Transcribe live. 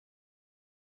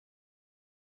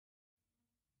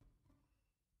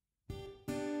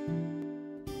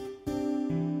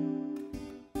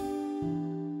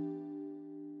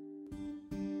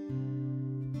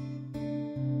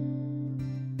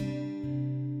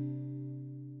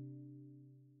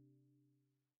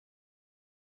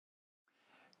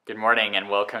Good morning and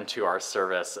welcome to our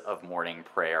service of morning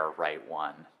prayer, Rite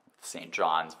 1, St.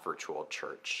 John's Virtual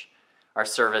Church. Our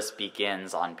service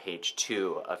begins on page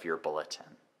 2 of your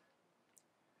bulletin.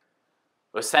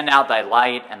 O send out thy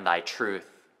light and thy truth,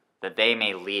 that they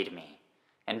may lead me,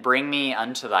 and bring me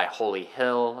unto thy holy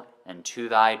hill and to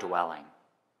thy dwelling.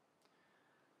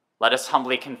 Let us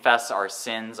humbly confess our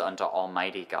sins unto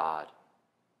Almighty God.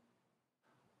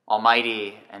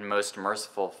 Almighty and most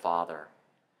merciful Father,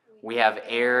 we have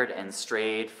erred and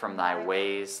strayed from thy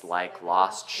ways like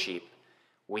lost sheep.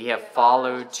 We have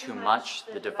followed too much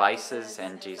the devices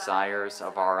and desires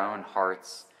of our own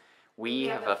hearts. We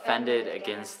have offended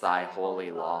against thy holy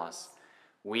laws.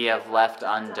 We have left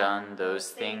undone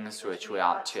those things which we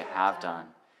ought to have done,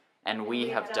 and we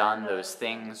have done those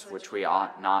things which we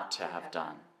ought not to have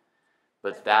done.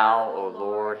 But thou, O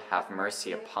Lord, have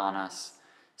mercy upon us.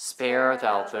 Spare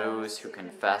thou those who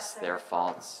confess their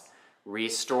faults.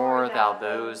 Restore thou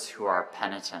those who are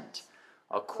penitent,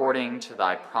 according to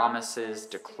thy promises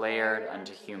declared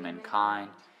unto humankind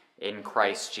in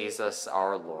Christ Jesus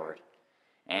our Lord.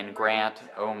 And grant,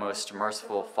 O most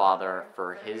merciful Father,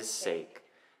 for his sake,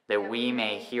 that we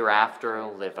may hereafter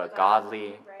live a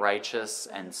godly, righteous,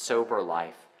 and sober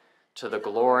life, to the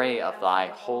glory of thy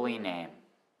holy name.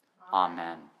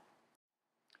 Amen.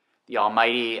 The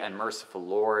Almighty and merciful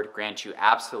Lord grant you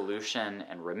absolution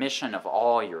and remission of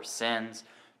all your sins,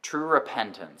 true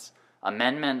repentance,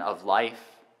 amendment of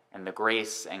life, and the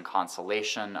grace and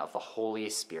consolation of the Holy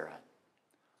Spirit.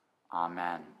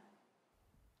 Amen.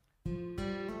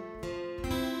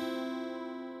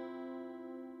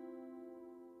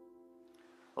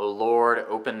 O Lord,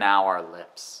 open thou our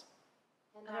lips,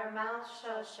 and our mouth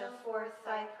shall show forth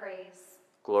thy praise.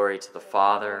 Glory to the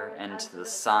Father, and to the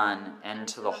Son, and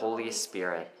to the Holy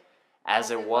Spirit, as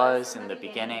it was in the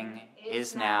beginning,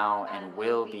 is now, and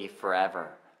will be forever.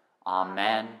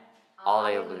 Amen.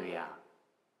 Alleluia.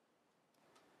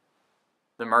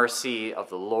 The mercy of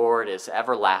the Lord is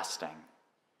everlasting.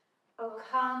 O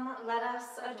come, let us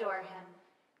adore him.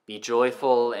 Be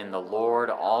joyful in the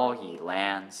Lord, all ye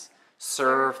lands.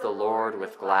 Serve the Lord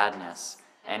with gladness,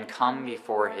 and come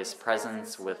before his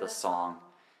presence with a song.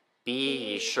 Be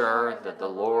ye sure that the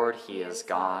Lord, he is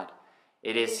God.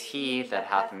 It is he that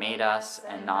hath made us,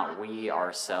 and not we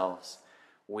ourselves.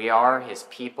 We are his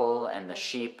people, and the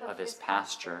sheep of his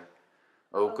pasture.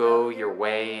 O go your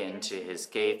way into his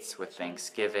gates with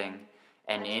thanksgiving,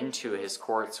 and into his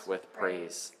courts with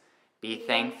praise. Be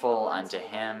thankful unto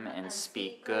him, and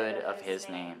speak good of his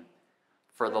name.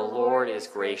 For the Lord is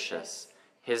gracious,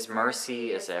 his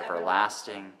mercy is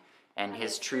everlasting, and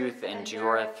his truth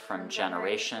endureth from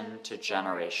generation to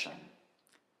generation.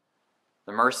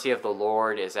 The mercy of the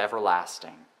Lord is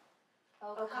everlasting.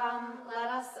 O come, let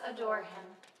us adore him.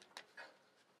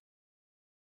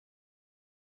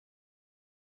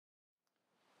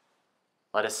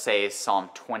 Let us say Psalm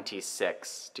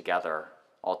 26 together,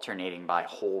 alternating by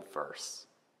whole verse.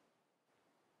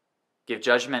 Give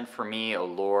judgment for me, O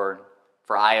Lord,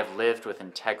 for I have lived with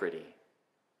integrity.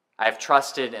 I have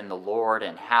trusted in the Lord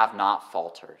and have not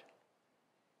faltered.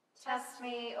 Test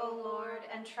me, O Lord,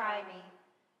 and try me.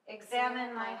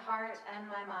 Examine my heart and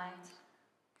my mind.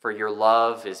 For your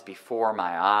love is before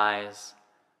my eyes.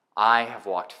 I have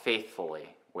walked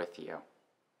faithfully with you.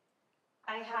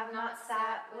 I have not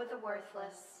sat with the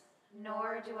worthless,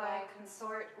 nor do I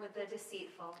consort with the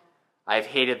deceitful. I have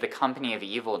hated the company of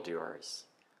evildoers.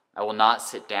 I will not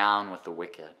sit down with the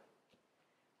wicked.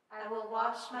 I will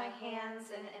wash my hands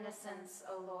in innocence,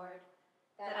 O Lord,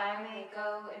 that I may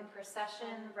go in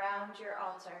procession round your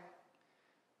altar.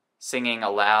 Singing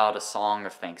aloud a song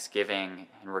of thanksgiving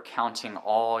and recounting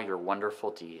all your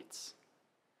wonderful deeds.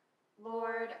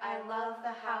 Lord, I love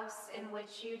the house in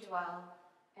which you dwell,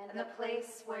 and the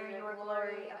place where your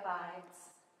glory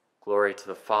abides. Glory to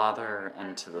the Father,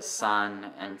 and to the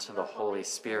Son, and to the Holy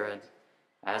Spirit,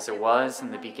 as it was in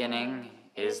the beginning,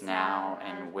 is now,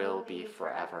 and will be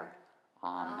forever.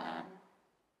 Amen.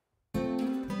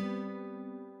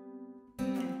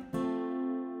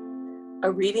 A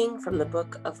reading from the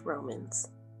book of Romans.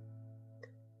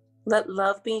 Let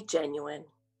love be genuine.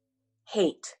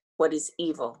 Hate what is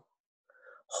evil.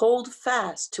 Hold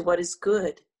fast to what is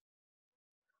good.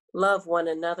 Love one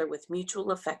another with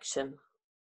mutual affection.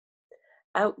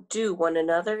 Outdo one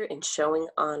another in showing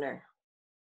honor.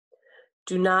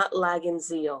 Do not lag in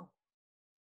zeal.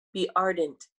 Be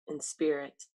ardent in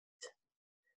spirit.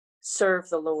 Serve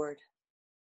the Lord.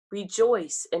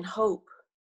 Rejoice in hope.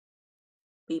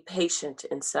 Be patient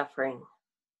in suffering.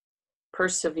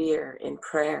 Persevere in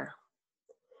prayer.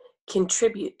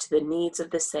 Contribute to the needs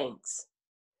of the saints.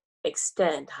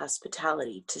 Extend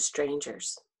hospitality to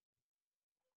strangers.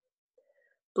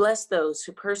 Bless those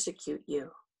who persecute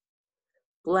you.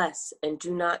 Bless and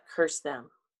do not curse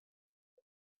them.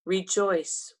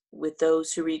 Rejoice with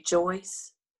those who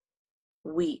rejoice.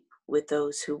 Weep with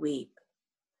those who weep.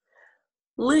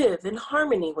 Live in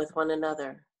harmony with one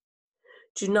another.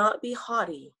 Do not be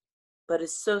haughty, but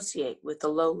associate with the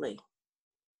lowly.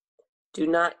 Do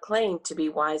not claim to be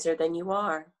wiser than you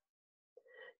are.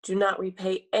 Do not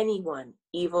repay anyone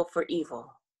evil for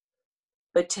evil,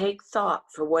 but take thought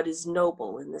for what is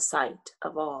noble in the sight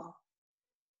of all.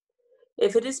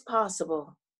 If it is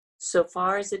possible, so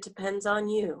far as it depends on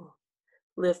you,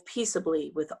 live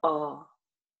peaceably with all.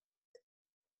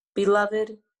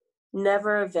 Beloved,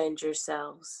 never avenge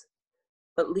yourselves,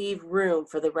 but leave room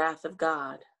for the wrath of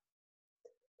God.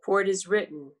 For it is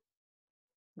written,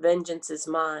 "Vengeance is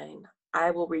mine,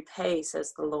 I will repay,"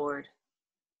 says the Lord.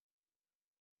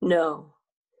 No,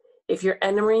 if your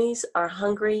enemies are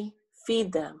hungry,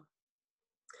 feed them.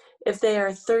 If they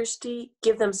are thirsty,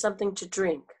 give them something to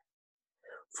drink.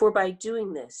 For by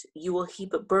doing this, you will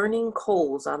heap burning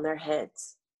coals on their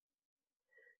heads.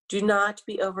 Do not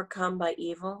be overcome by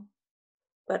evil,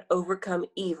 but overcome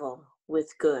evil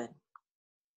with good.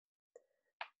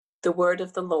 The word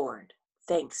of the Lord.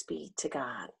 Thanks be to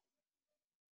God.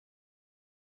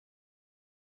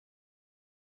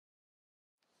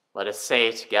 Let us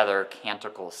say together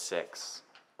Canticle 6,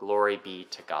 Glory be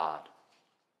to God.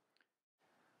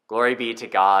 Glory be to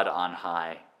God on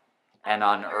high, and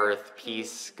on earth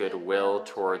peace, goodwill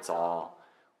towards all.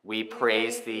 We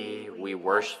praise thee, we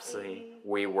worship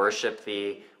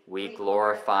thee, we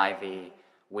glorify thee,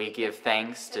 we give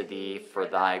thanks to thee for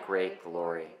thy great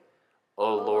glory.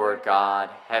 O Lord God,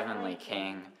 heavenly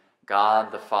King,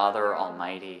 God the Father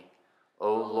Almighty,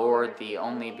 O Lord, the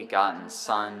only begotten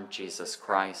Son, Jesus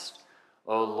Christ,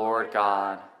 O Lord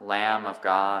God, Lamb of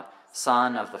God,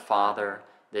 Son of the Father,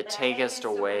 that takest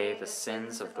away the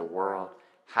sins of the world,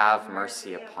 have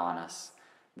mercy upon us.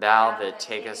 Thou that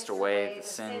takest away the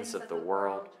sins of the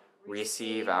world,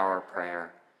 receive our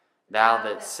prayer. Thou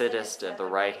that sittest at the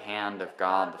right hand of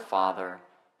God the Father,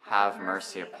 have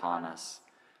mercy upon us.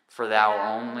 For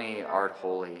thou only art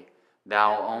holy,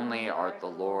 thou only art the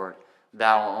Lord,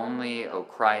 thou only, O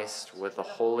Christ, with the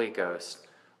Holy Ghost,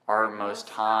 art most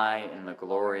high in the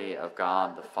glory of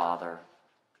God the Father.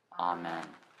 Amen.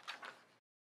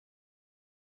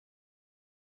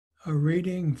 A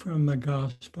reading from the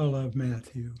Gospel of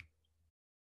Matthew.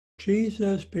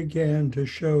 Jesus began to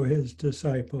show his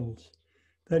disciples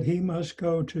that he must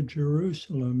go to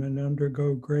Jerusalem and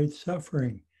undergo great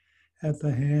suffering at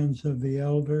the hands of the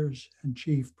elders and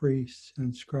chief priests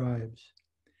and scribes,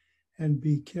 and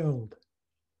be killed,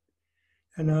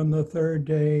 and on the third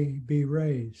day be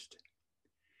raised.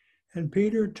 And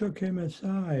Peter took him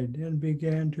aside and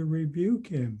began to rebuke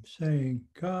him, saying,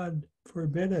 God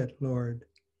forbid it, Lord.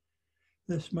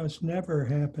 This must never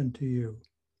happen to you.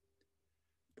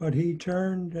 But he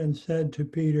turned and said to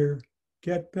Peter,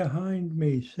 Get behind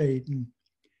me, Satan.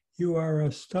 You are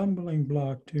a stumbling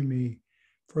block to me,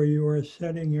 for you are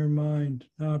setting your mind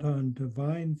not on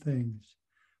divine things,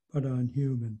 but on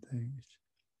human things.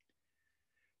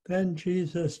 Then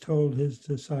Jesus told his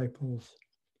disciples,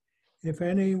 If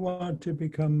any want to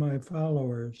become my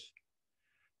followers,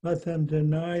 let them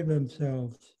deny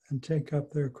themselves and take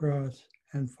up their cross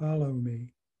and follow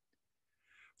me.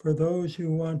 For those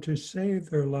who want to save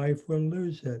their life will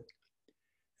lose it,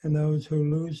 and those who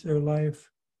lose their life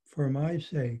for my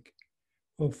sake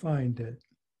will find it.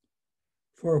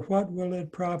 For what will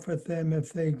it profit them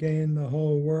if they gain the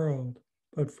whole world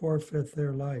but forfeit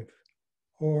their life?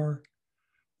 Or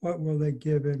what will they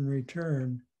give in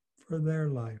return for their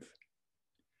life?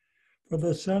 For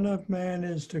the Son of Man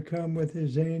is to come with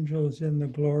his angels in the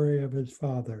glory of his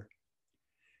Father,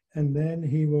 and then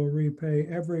he will repay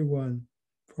everyone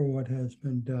for what has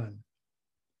been done.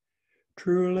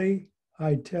 Truly,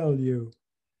 I tell you,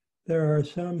 there are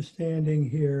some standing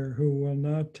here who will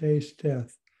not taste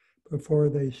death before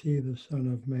they see the Son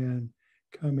of Man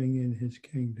coming in his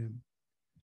kingdom.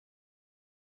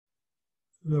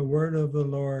 The word of the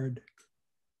Lord.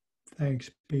 Thanks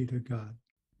be to God.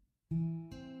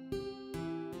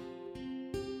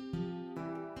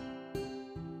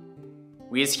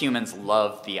 We as humans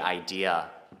love the idea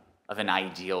of an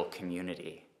ideal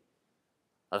community,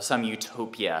 of some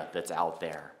utopia that's out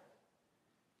there.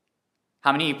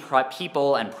 How many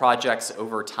people and projects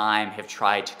over time have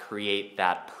tried to create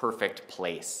that perfect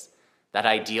place, that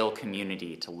ideal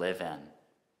community to live in?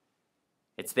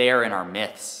 It's there in our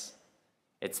myths.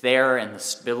 It's there in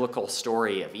the biblical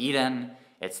story of Eden.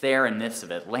 It's there in myths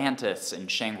of Atlantis and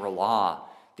Shangri-La,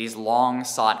 these long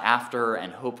sought after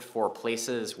and hoped for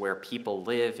places where people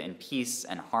live in peace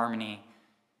and harmony.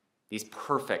 these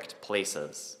perfect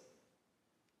places.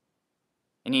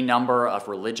 Any number of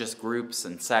religious groups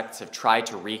and sects have tried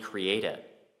to recreate it.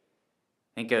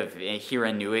 Think of here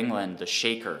in New England, the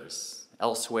Shakers.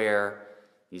 Elsewhere,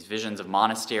 these visions of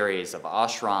monasteries, of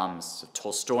ashrams, of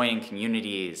Tolstoyan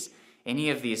communities, any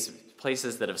of these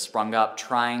places that have sprung up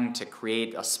trying to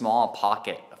create a small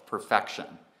pocket of perfection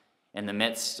in the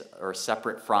midst or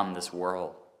separate from this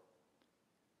world.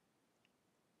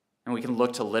 And we can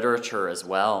look to literature as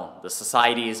well. The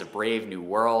Societies of Brave New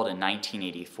World in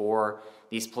 1984,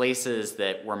 these places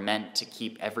that were meant to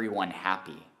keep everyone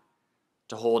happy,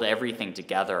 to hold everything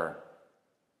together,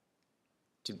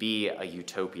 to be a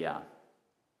utopia.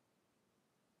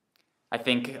 I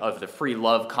think of the free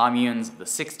love communes of the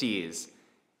 60s,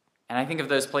 and I think of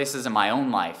those places in my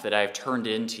own life that I've turned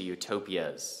into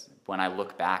utopias when I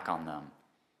look back on them.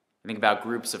 I think about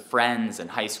groups of friends in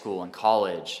high school and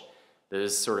college,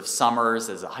 those sort of summers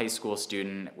as a high school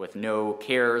student with no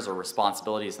cares or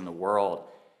responsibilities in the world,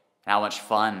 and how much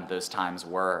fun those times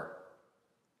were.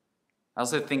 I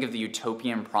also think of the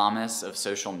utopian promise of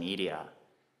social media,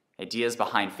 ideas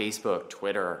behind Facebook,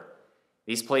 Twitter,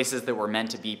 these places that were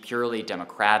meant to be purely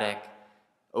democratic,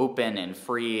 open and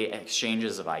free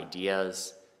exchanges of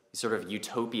ideas, these sort of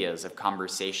utopias of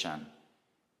conversation,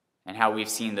 and how we've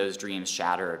seen those dreams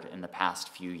shattered in the past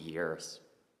few years.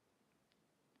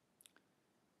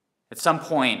 At some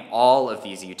point, all of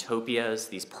these utopias,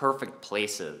 these perfect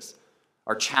places,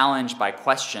 are challenged by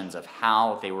questions of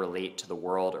how they relate to the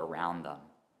world around them.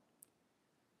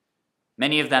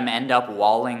 Many of them end up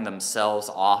walling themselves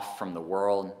off from the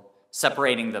world,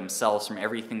 separating themselves from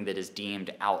everything that is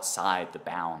deemed outside the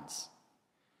bounds.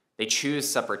 They choose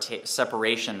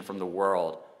separation from the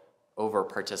world over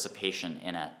participation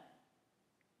in it.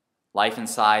 Life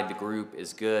inside the group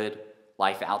is good,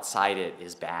 life outside it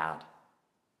is bad.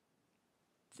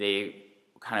 They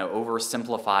kind of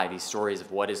oversimplify these stories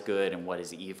of what is good and what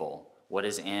is evil, what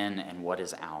is in and what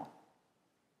is out.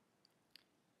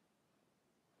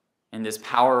 In this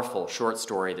powerful short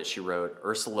story that she wrote,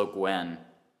 Ursula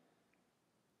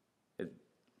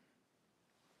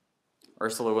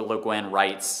Le Guin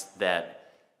writes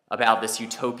that about this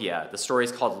utopia. The story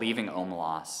is called Leaving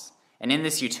Omelas. And in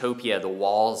this utopia, the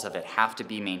walls of it have to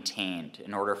be maintained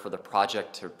in order for the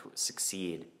project to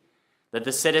succeed. That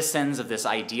the citizens of this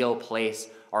ideal place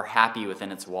are happy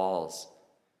within its walls.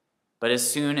 But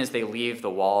as soon as they leave the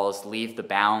walls, leave the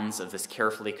bounds of this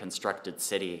carefully constructed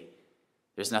city,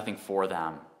 there's nothing for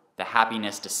them. The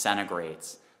happiness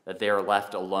disintegrates, that they are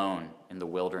left alone in the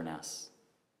wilderness.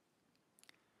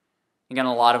 Again,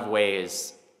 in a lot of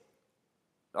ways,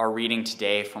 our reading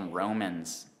today from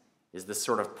Romans is this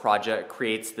sort of project,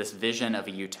 creates this vision of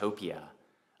a utopia,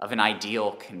 of an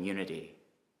ideal community.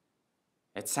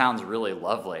 It sounds really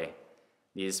lovely.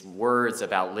 These words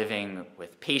about living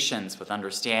with patience, with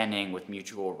understanding, with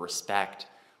mutual respect,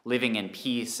 living in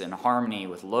peace and harmony,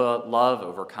 with love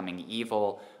overcoming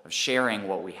evil, of sharing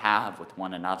what we have with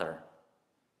one another.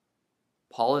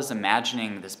 Paul is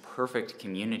imagining this perfect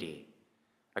community,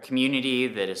 a community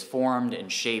that is formed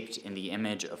and shaped in the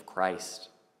image of Christ,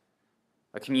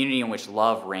 a community in which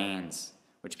love reigns,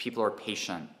 which people are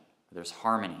patient, there's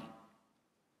harmony.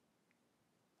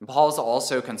 And Paul is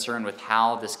also concerned with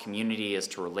how this community is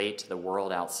to relate to the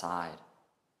world outside.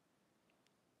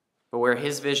 But where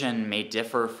his vision may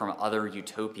differ from other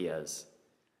utopias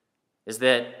is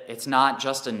that it's not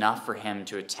just enough for him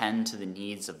to attend to the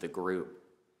needs of the group,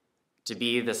 to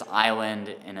be this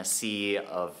island in a sea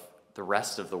of the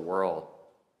rest of the world.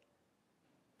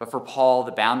 But for Paul,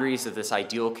 the boundaries of this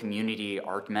ideal community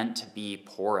are meant to be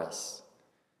porous.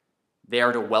 They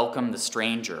are to welcome the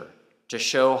stranger, to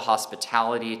show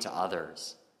hospitality to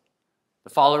others. The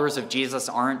followers of Jesus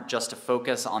aren't just to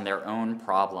focus on their own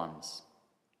problems.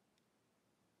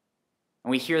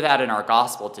 And we hear that in our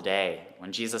gospel today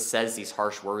when Jesus says these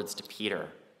harsh words to Peter,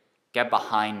 "Get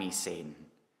behind me, Satan,"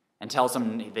 and tells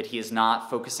him that he is not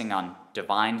focusing on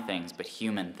divine things but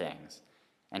human things,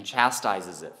 and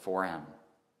chastises it for him.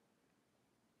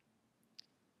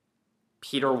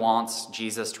 Peter wants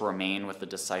Jesus to remain with the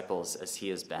disciples as he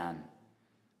has been.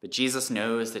 But Jesus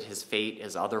knows that his fate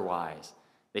is otherwise,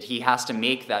 that he has to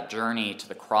make that journey to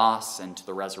the cross and to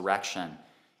the resurrection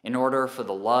in order for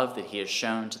the love that he has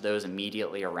shown to those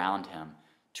immediately around him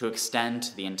to extend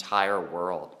to the entire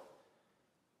world.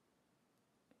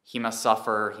 He must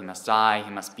suffer, he must die,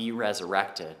 he must be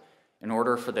resurrected in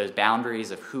order for those boundaries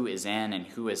of who is in and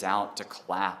who is out to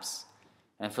collapse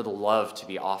and for the love to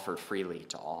be offered freely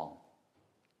to all.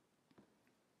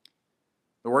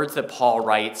 The words that Paul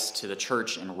writes to the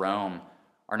church in Rome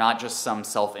are not just some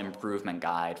self-improvement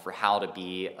guide for how to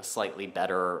be a slightly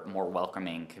better, more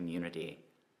welcoming community.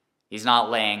 He's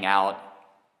not laying out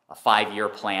a 5-year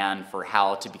plan for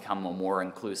how to become a more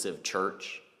inclusive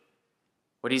church.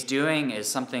 What he's doing is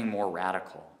something more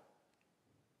radical.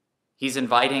 He's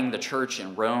inviting the church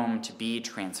in Rome to be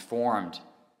transformed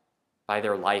by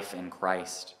their life in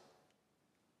Christ.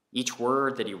 Each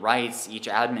word that he writes, each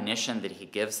admonition that he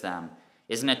gives them,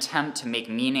 is an attempt to make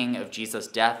meaning of Jesus'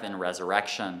 death and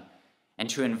resurrection, and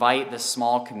to invite this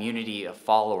small community of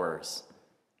followers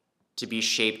to be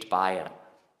shaped by it,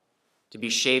 to be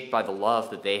shaped by the love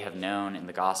that they have known in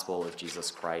the gospel of Jesus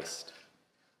Christ.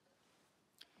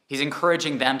 He's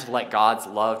encouraging them to let God's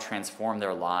love transform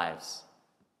their lives.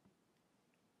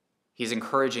 He's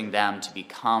encouraging them to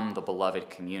become the beloved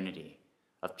community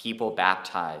of people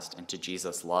baptized into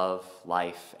Jesus' love,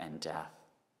 life, and death.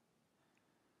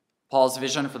 Paul's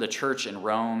vision for the church in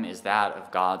Rome is that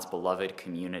of God's beloved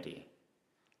community.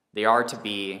 They are to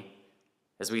be,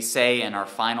 as we say in our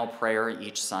final prayer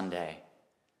each Sunday,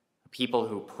 people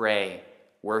who pray,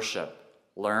 worship,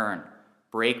 learn,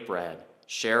 break bread,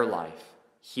 share life,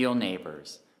 heal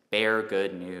neighbors, bear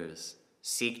good news,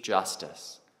 seek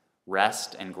justice,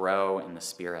 rest and grow in the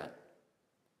Spirit.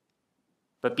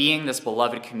 But being this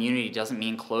beloved community doesn't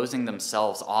mean closing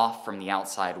themselves off from the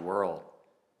outside world.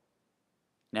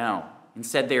 No,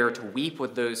 instead they are to weep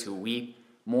with those who weep,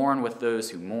 mourn with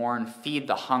those who mourn, feed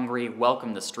the hungry,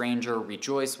 welcome the stranger,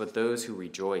 rejoice with those who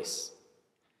rejoice.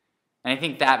 And I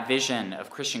think that vision of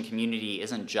Christian community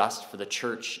isn't just for the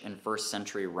church in first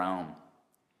century Rome.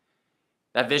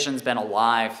 That vision's been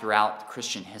alive throughout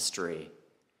Christian history.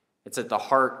 It's at the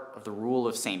heart of the rule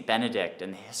of St. Benedict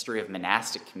and the history of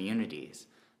monastic communities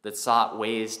that sought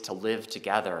ways to live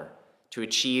together, to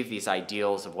achieve these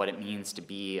ideals of what it means to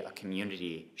be a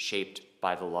community shaped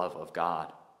by the love of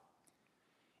God.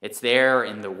 It's there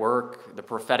in the work, the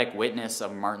prophetic witness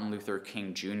of Martin Luther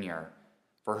King Jr.,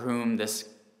 for whom this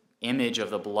image of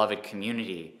the beloved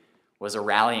community was a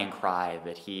rallying cry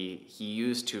that he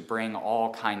used to bring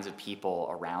all kinds of people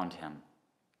around him.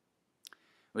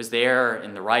 It was there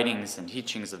in the writings and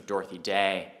teachings of Dorothy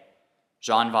Day,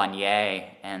 Jean Vanier,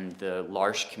 and the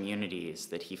L'Arche communities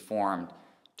that he formed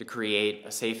to create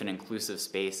a safe and inclusive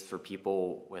space for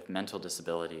people with mental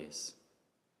disabilities.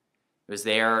 It was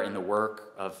there in the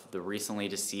work of the recently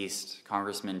deceased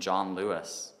Congressman John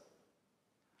Lewis.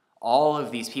 All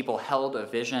of these people held a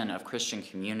vision of Christian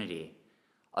community,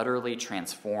 utterly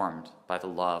transformed by the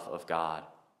love of God.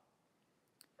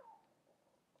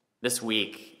 This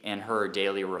week, in her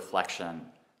daily reflection,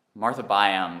 Martha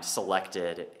Byam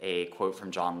selected a quote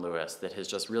from John Lewis that has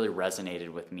just really resonated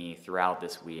with me throughout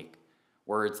this week,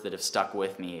 words that have stuck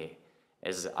with me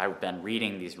as I've been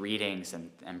reading these readings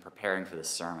and preparing for this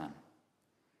sermon.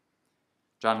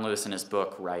 John Lewis in his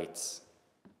book writes,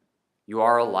 "You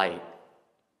are a light.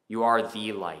 You are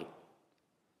the light.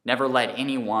 Never let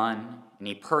anyone,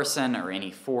 any person, or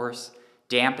any force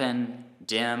dampen,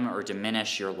 dim, or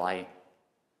diminish your light.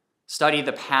 Study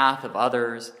the path of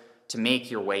others to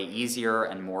make your way easier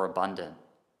and more abundant.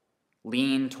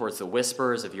 Lean towards the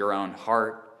whispers of your own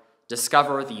heart,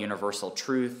 discover the universal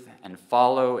truth, and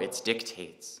follow its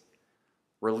dictates.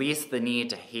 Release the need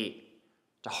to hate,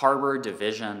 to harbor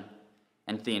division,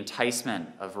 and the enticement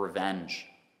of revenge.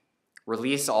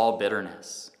 Release all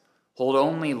bitterness. Hold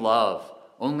only love,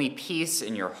 only peace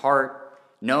in your heart,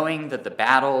 knowing that the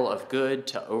battle of good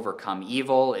to overcome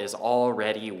evil is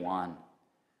already won.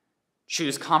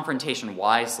 Choose confrontation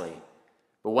wisely,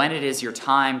 but when it is your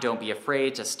time, don't be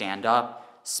afraid to stand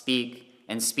up, speak,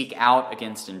 and speak out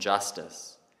against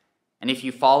injustice. And if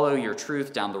you follow your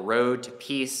truth down the road to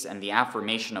peace and the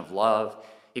affirmation of love,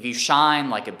 if you shine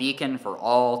like a beacon for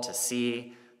all to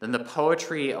see, then the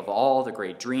poetry of all the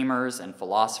great dreamers and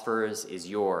philosophers is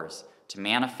yours to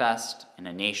manifest in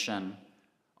a nation,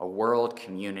 a world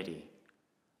community,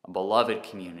 a beloved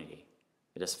community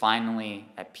that is finally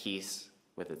at peace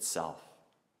with itself."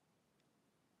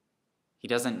 He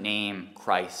doesn't name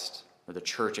Christ or the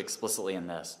church explicitly in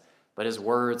this, but his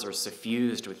words are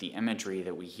suffused with the imagery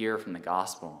that we hear from the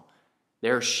gospel.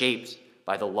 They're shaped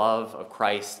by the love of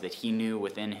Christ that he knew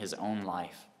within his own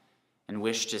life and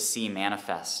wished to see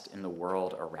manifest in the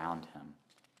world around him.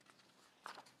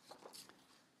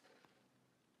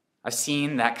 I've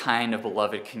seen that kind of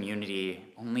beloved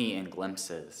community only in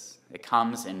glimpses. It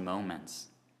comes in moments.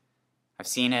 I've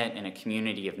seen it in a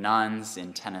community of nuns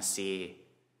in Tennessee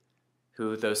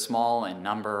who, though small in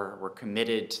number, were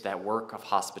committed to that work of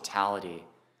hospitality,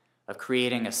 of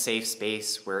creating a safe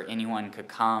space where anyone could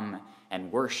come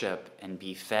and worship and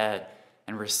be fed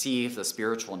and receive the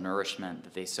spiritual nourishment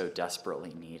that they so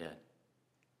desperately needed.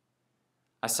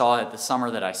 I saw it the summer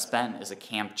that I spent as a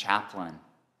camp chaplain,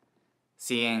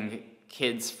 seeing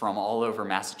kids from all over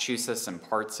Massachusetts and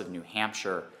parts of New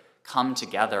Hampshire come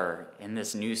together in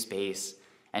this new space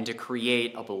and to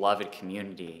create a beloved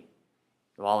community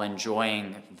while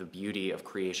enjoying the beauty of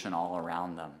creation all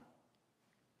around them.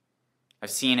 I've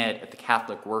seen it at the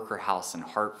Catholic Worker House in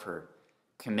Hartford,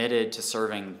 committed to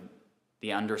serving the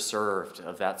underserved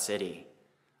of that city,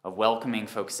 of welcoming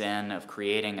folks in, of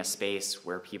creating a space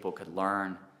where people could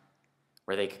learn,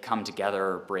 where they could come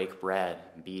together, break bread,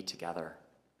 and be together.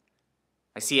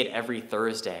 I see it every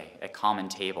Thursday at Common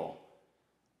Table.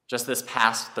 Just this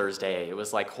past Thursday, it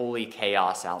was like holy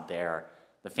chaos out there.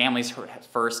 The family's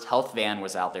first health van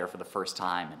was out there for the first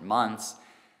time in months,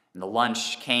 and the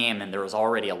lunch came and there was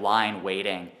already a line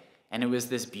waiting, and it was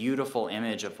this beautiful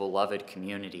image of beloved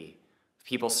community, of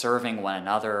people serving one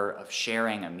another, of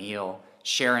sharing a meal,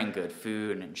 sharing good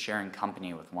food, and sharing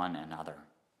company with one another.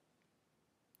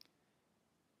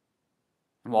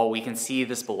 And while we can see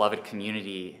this beloved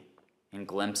community in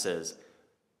glimpses,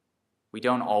 we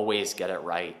don't always get it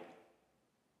right.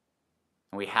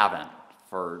 And we haven't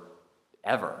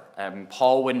forever.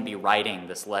 Paul wouldn't be writing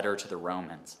this letter to the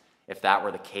Romans if that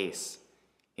were the case.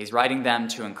 He's writing them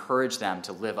to encourage them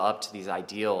to live up to these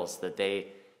ideals that they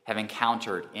have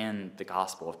encountered in the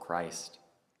gospel of Christ.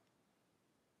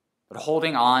 But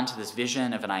holding on to this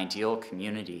vision of an ideal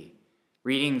community,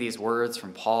 reading these words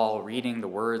from Paul, reading the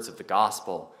words of the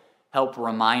gospel, help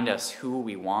remind us who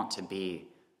we want to be,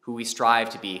 who we strive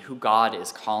to be, who God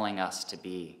is calling us to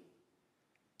be.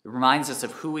 It reminds us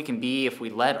of who we can be if we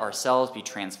let ourselves be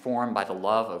transformed by the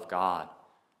love of God,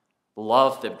 the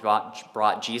love that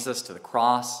brought Jesus to the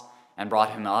cross and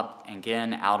brought him up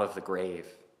again out of the grave,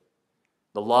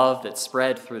 the love that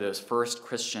spread through those first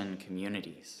Christian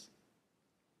communities.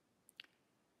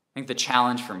 I think the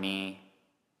challenge for me,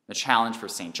 the challenge for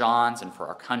St. John's and for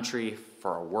our country,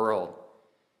 for our world,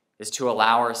 is to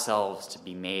allow ourselves to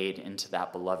be made into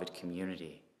that beloved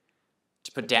community,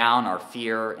 to put down our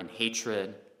fear and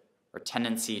hatred, our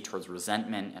tendency towards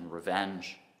resentment and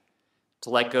revenge, to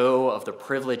let go of the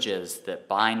privileges that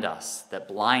bind us, that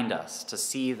blind us to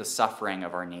see the suffering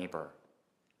of our neighbor,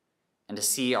 and to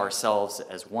see ourselves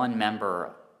as one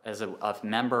member, as a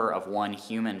member of one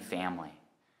human family,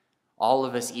 all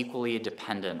of us equally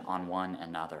dependent on one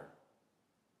another.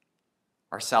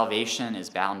 Our salvation is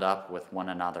bound up with one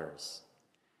another's.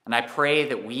 And I pray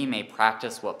that we may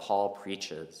practice what Paul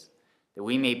preaches, that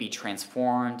we may be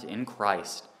transformed in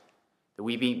Christ, that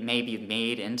we may be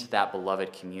made into that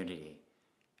beloved community,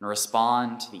 and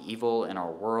respond to the evil in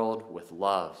our world with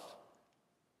love,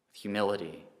 with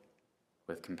humility,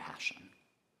 with compassion.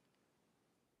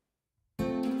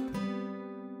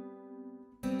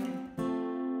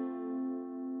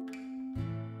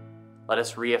 Let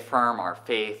us reaffirm our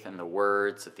faith in the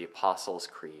words of the Apostles'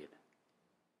 Creed.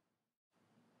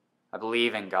 I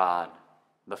believe in God,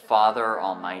 the Father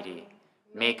Almighty,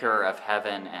 maker of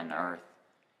heaven and earth,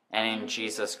 and in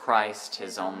Jesus Christ,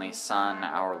 his only Son,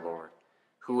 our Lord,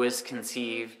 who was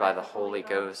conceived by the Holy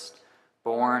Ghost,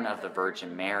 born of the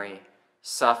Virgin Mary,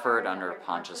 suffered under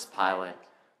Pontius Pilate,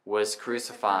 was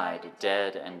crucified,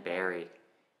 dead, and buried.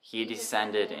 He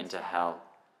descended into hell.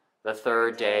 The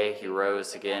third day he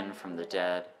rose again from the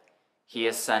dead. He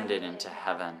ascended into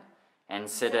heaven, and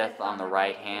sitteth on the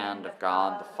right hand of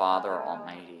God the Father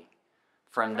Almighty.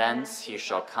 From thence he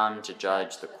shall come to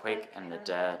judge the quick and the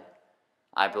dead.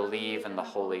 I believe in the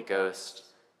Holy Ghost,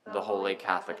 the Holy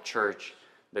Catholic Church,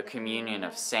 the communion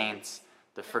of saints,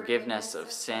 the forgiveness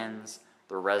of sins,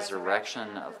 the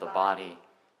resurrection of the body,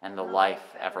 and the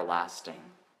life everlasting.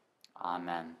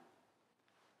 Amen.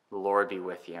 The Lord be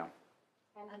with you.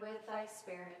 And with thy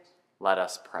spirit. Let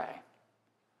us pray.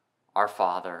 Our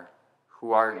Father,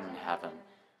 who art in heaven,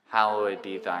 hallowed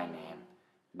be thy name.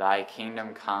 Thy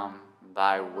kingdom come,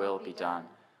 thy will be done,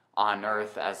 on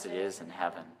earth as it is in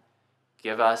heaven.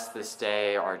 Give us this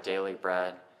day our daily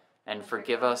bread, and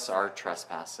forgive us our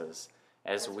trespasses,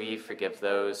 as we forgive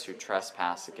those who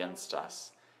trespass against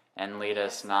us. And lead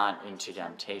us not into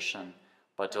temptation,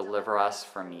 but deliver us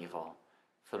from evil.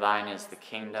 For thine is the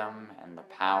kingdom, and the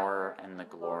power, and the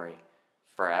glory,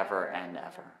 forever and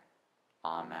ever.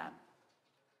 Amen.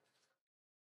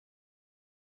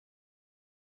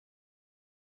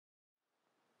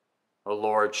 O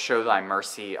Lord, show thy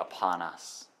mercy upon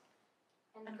us.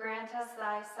 And grant us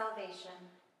thy salvation.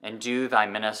 Endue thy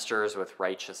ministers with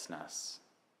righteousness.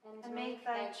 And make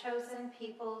thy chosen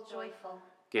people joyful.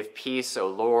 Give peace, O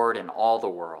Lord, in all the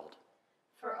world.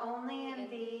 For only in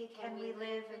thee can we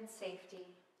live in safety.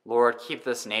 Lord, keep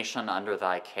this nation under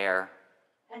thy care.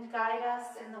 and guide us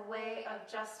in the way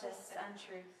of justice and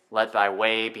truth. Let thy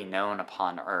way be known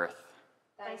upon earth.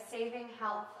 Thy saving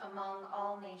health among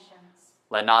all nations.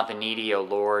 Let not the needy, O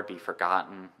Lord, be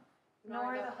forgotten,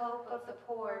 Nor the hope of the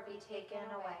poor be taken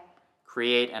away.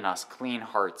 Create in us clean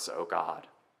hearts, O God.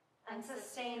 And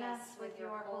sustain us with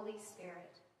your Holy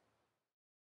Spirit.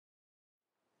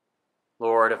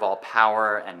 Lord of all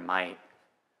power and might,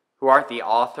 who art the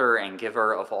author and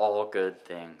giver of all good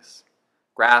things,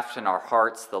 graft in our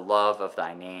hearts the love of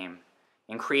thy name,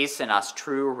 increase in us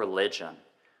true religion,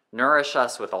 nourish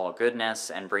us with all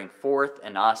goodness, and bring forth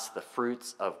in us the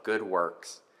fruits of good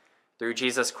works. Through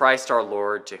Jesus Christ our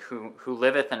Lord, who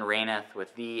liveth and reigneth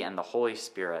with thee and the Holy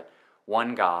Spirit,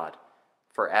 one God,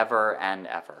 forever and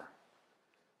ever.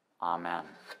 Amen.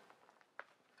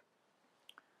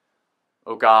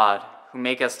 O God, who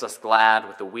makest us glad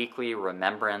with the weekly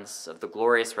remembrance of the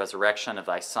glorious resurrection of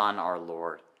thy Son, our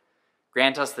Lord,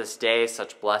 grant us this day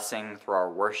such blessing through our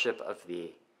worship of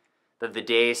thee, that the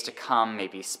days to come may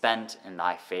be spent in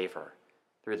thy favor,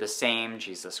 through the same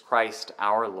Jesus Christ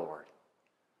our Lord.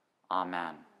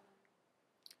 Amen.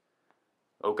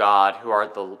 O God, who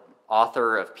art the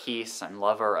author of peace and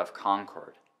lover of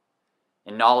concord,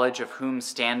 in knowledge of whom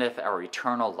standeth our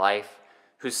eternal life,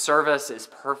 whose service is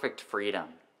perfect freedom,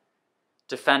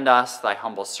 defend us, thy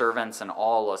humble servants, in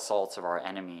all assaults of our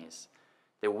enemies,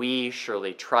 that we,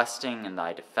 surely trusting in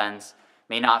thy defense,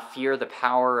 may not fear the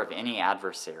power of any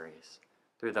adversaries,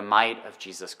 through the might of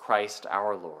Jesus Christ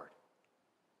our Lord.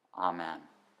 Amen.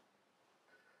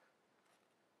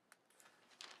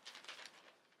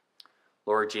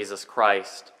 Lord Jesus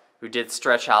Christ, who did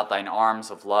stretch out thine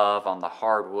arms of love on the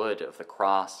hard wood of the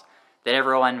cross, that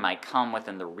everyone might come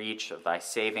within the reach of thy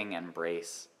saving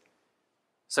embrace,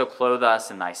 so clothe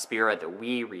us in thy Spirit that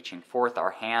we, reaching forth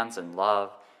our hands in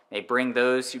love, may bring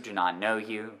those who do not know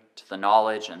you to the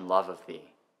knowledge and love of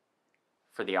thee,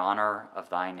 for the honor of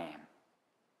thy name.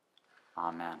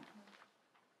 Amen.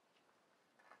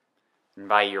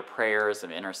 Invite your prayers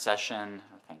of intercession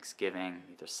or thanksgiving,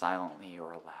 either silently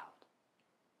or aloud.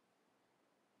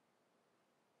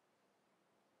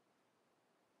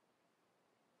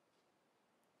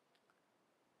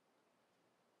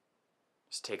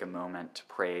 Just take a moment to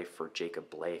pray for Jacob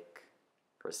Blake,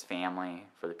 for his family,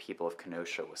 for the people of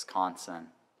Kenosha, Wisconsin.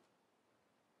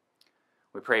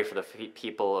 We pray for the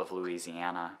people of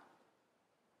Louisiana.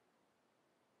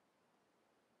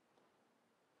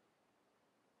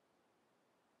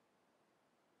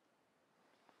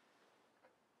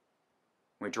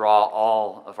 We draw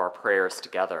all of our prayers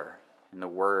together in the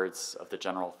words of the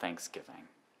general thanksgiving.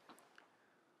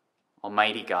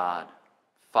 Almighty God,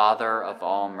 Father of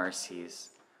all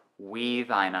mercies, we,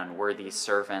 thine unworthy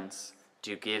servants,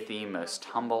 do give thee most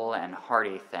humble and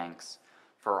hearty thanks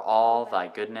for all thy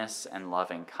goodness and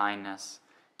loving kindness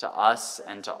to us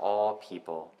and to all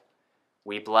people.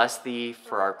 We bless thee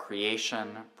for our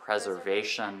creation,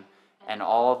 preservation, and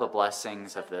all the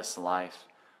blessings of this life,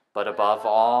 but above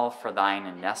all for thine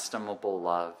inestimable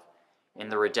love, in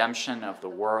the redemption of the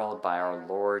world by our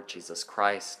Lord Jesus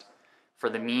Christ, for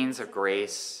the means of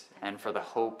grace and for the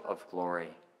hope of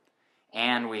glory.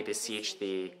 And we beseech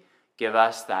thee, give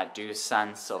us that due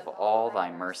sense of all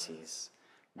thy mercies,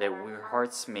 that our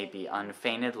hearts may be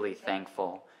unfeignedly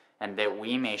thankful, and that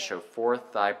we may show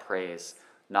forth thy praise,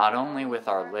 not only with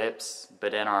our lips,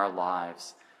 but in our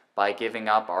lives, by giving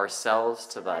up ourselves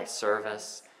to thy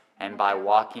service, and by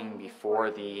walking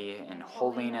before thee in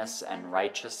holiness and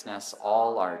righteousness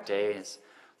all our days,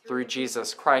 through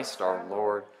Jesus Christ our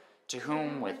Lord, to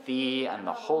whom with thee and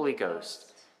the Holy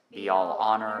Ghost be all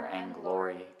honor and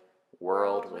glory,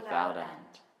 world without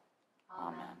end.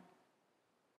 Amen.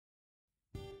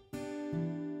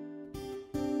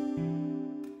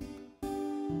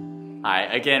 Hi,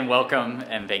 again, welcome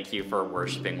and thank you for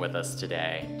worshiping with us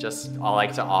today. I'd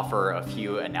like to offer a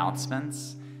few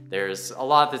announcements. There's a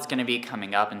lot that's going to be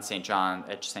coming up in St.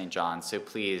 John, so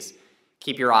please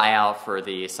keep your eye out for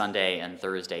the Sunday and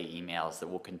Thursday emails that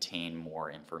will contain more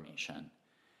information.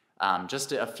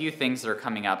 Just a few things that are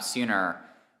coming up sooner.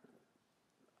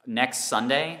 Next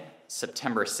Sunday,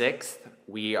 September 6th,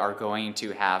 we are going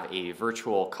to have a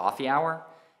virtual coffee hour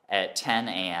at 10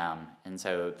 a.m. And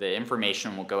so the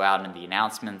information will go out in the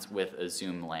announcements with a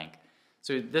Zoom link.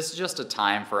 So this is just a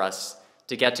time for us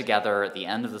to get together at the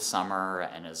end of the summer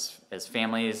and as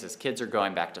families, as kids are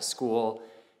going back to school,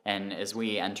 and as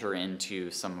we enter into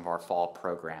some of our fall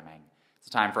programming. It's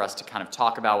a time for us to kind of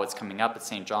talk about what's coming up at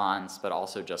St. John's, but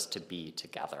also just to be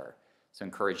together. So I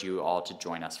encourage you all to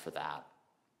join us for that.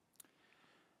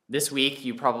 This week,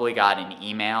 you probably got an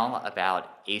email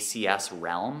about ACS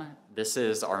Realm. This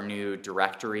is our new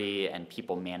directory and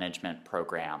people management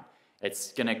program.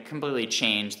 It's going to completely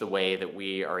change the way that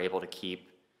we are able to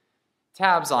keep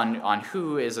tabs on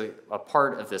who is a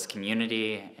part of this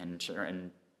community and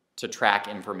to track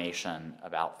information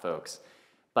about folks.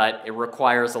 But it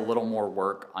requires a little more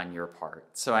work on your part.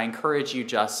 So I encourage you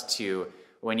just to,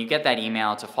 when you get that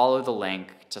email, to follow the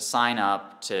link, to sign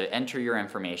up, to enter your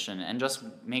information, and just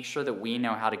make sure that we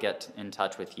know how to get in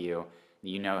touch with you,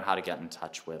 you know how to get in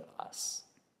touch with us.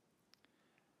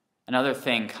 Another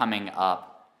thing coming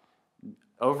up,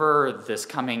 over this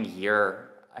coming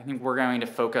year, I think we're going to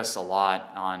focus a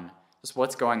lot on just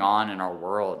what's going on in our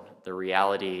world, the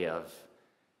reality of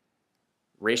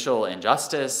racial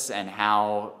injustice and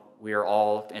how we are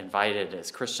all invited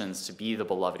as Christians to be the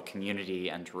beloved community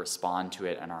and to respond to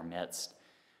it in our midst.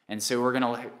 And so we're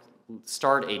going to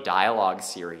start a dialogue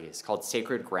series called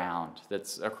Sacred Ground.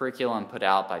 That's a curriculum put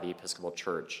out by the Episcopal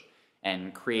Church,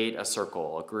 and create a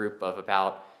circle, a group of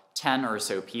about 10 or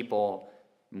so people.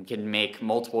 We can make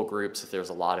multiple groups if there's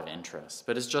a lot of interest,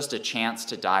 but it's just a chance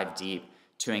to dive deep,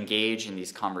 to engage in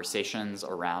these conversations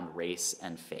around race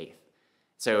and faith.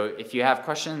 So if you have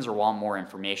questions or want more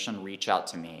information, reach out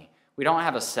to me. We don't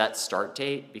have a set start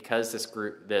date because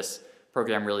this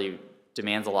program really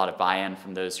demands a lot of buy-in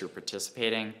from those who are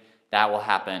participating. That will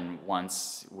happen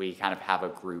once we kind of have a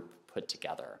group put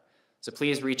together. So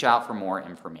please reach out for more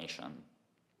information.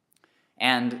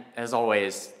 And as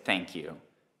always, thank you.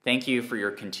 Thank you for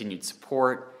your continued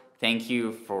support. Thank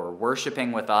you for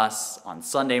worshiping with us on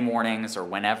Sunday mornings or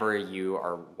whenever you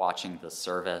are watching the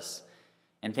service.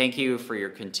 And thank you for your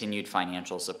continued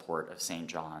financial support of St.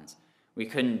 John's. We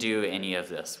couldn't do any of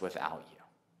this without you.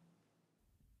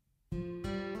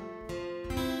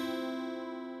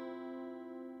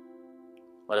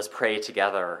 Let us pray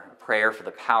together, a prayer for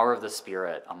the power of the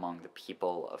Spirit among the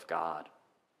people of God.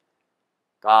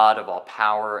 God of all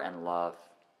power and love,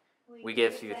 we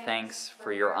give you thanks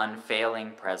for your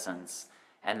unfailing presence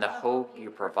and the hope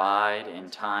you provide in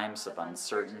times of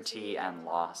uncertainty and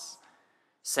loss.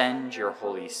 Send your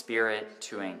Holy Spirit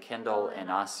to enkindle in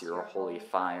us your holy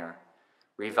fire.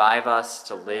 Revive us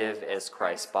to live as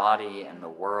Christ's body in the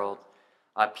world,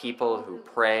 a people who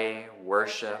pray,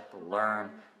 worship, learn,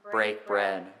 break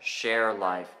bread, share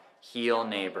life, heal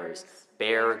neighbors,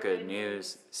 bear good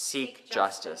news, seek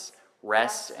justice,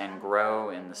 rest and grow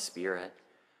in the Spirit.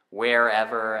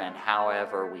 Wherever and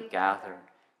however we gather,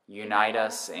 unite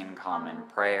us in common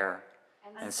prayer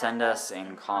and send us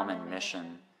in common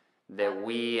mission, that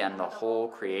we and the whole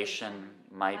creation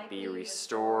might be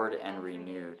restored and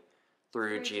renewed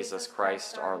through Jesus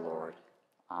Christ our Lord.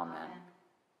 Amen.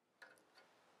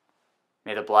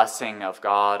 May the blessing of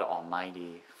God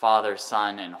Almighty, Father,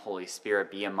 Son, and Holy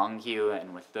Spirit be among you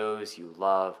and with those you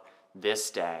love this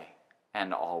day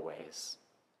and always.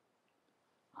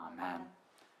 Amen.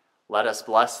 Let us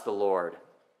bless the Lord.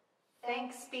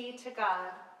 Thanks be to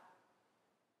God.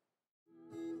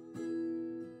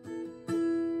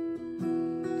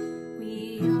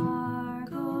 We are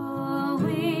going,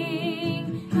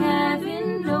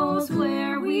 heaven knows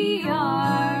where we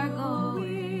are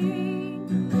going.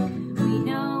 We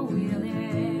know we're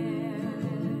there.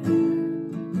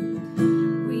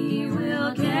 We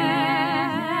will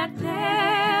get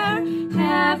there.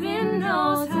 Heaven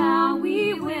knows how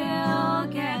we will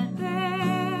get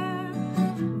there.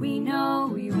 We know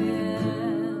we will.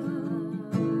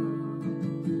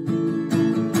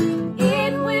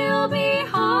 It will be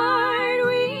hard,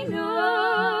 we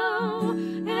know,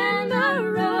 and the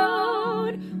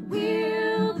road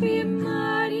will be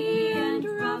muddy and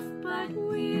rough, but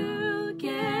we'll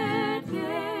get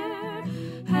there.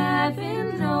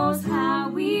 Heaven knows how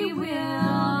we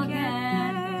will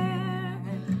get there.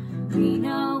 We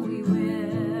know we will.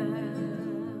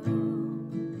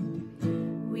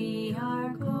 We are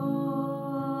going.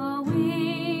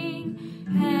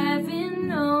 Heaven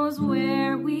knows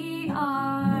where we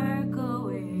are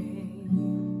going.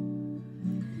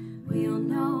 We'll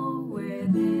know we're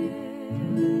there.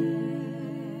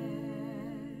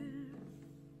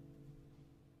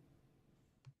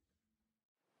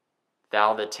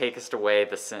 Thou that takest away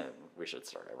the sin. We should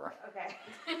start over. Okay.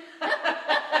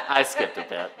 I skipped a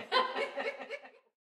bit.